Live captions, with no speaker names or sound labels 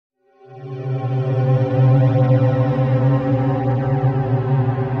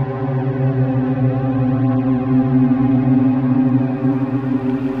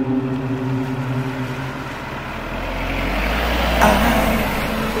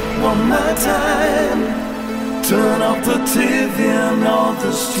one more time. Turn off the TV and all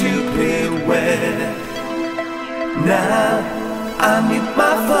the stupid web. Now I need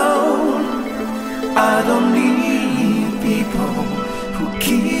my phone. I don't need people who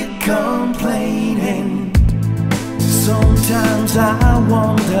keep complaining. Sometimes I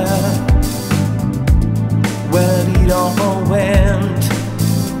wonder where it all went.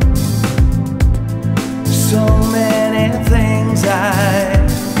 So many things I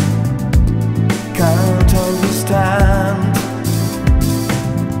can't understand.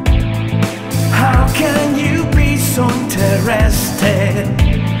 How can you be so interested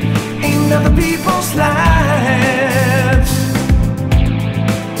in other people's lives?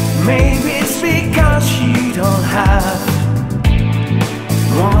 Maybe it's because you don't have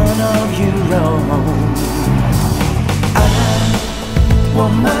one of your own.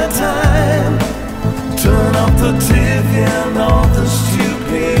 One more time. Turn off the TV and all the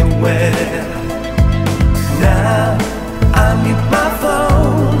stupid web. Now I need my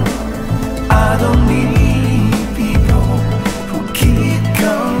phone. I don't need people who keep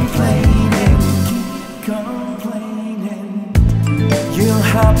complaining. You're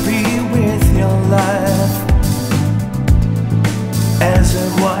happy with your life as a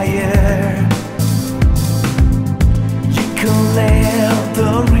wire. You can live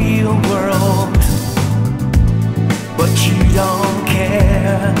the real world, but you don't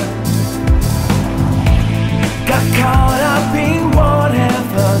care. Got caught up in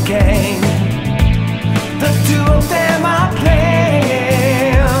whatever game the two of them are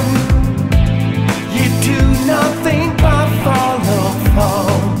playing. You do nothing but follow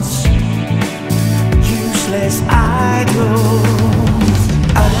false, useless idols.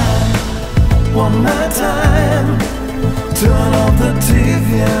 One more time. Turn off the TV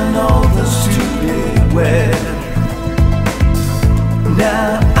and all the stupid web.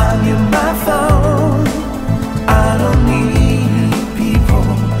 Now I'm in my phone. I don't need people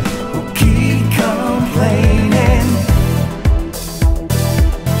who keep complaining.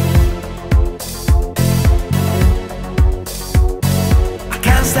 I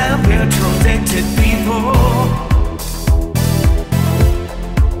can't stand virtual addicted people.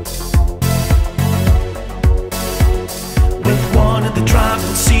 With one at the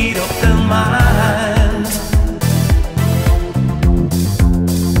driving seat of their mind.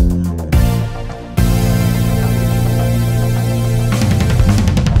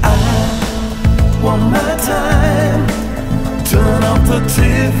 One more time. Turn off the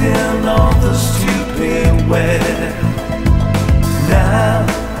TV and all the stupid web. Now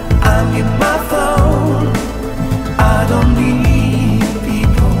I'm in my phone. I don't need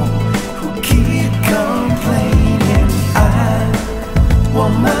people who keep complaining.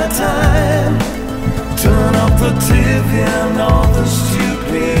 One more time. Turn off the TV and all the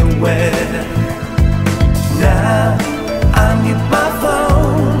stupid web.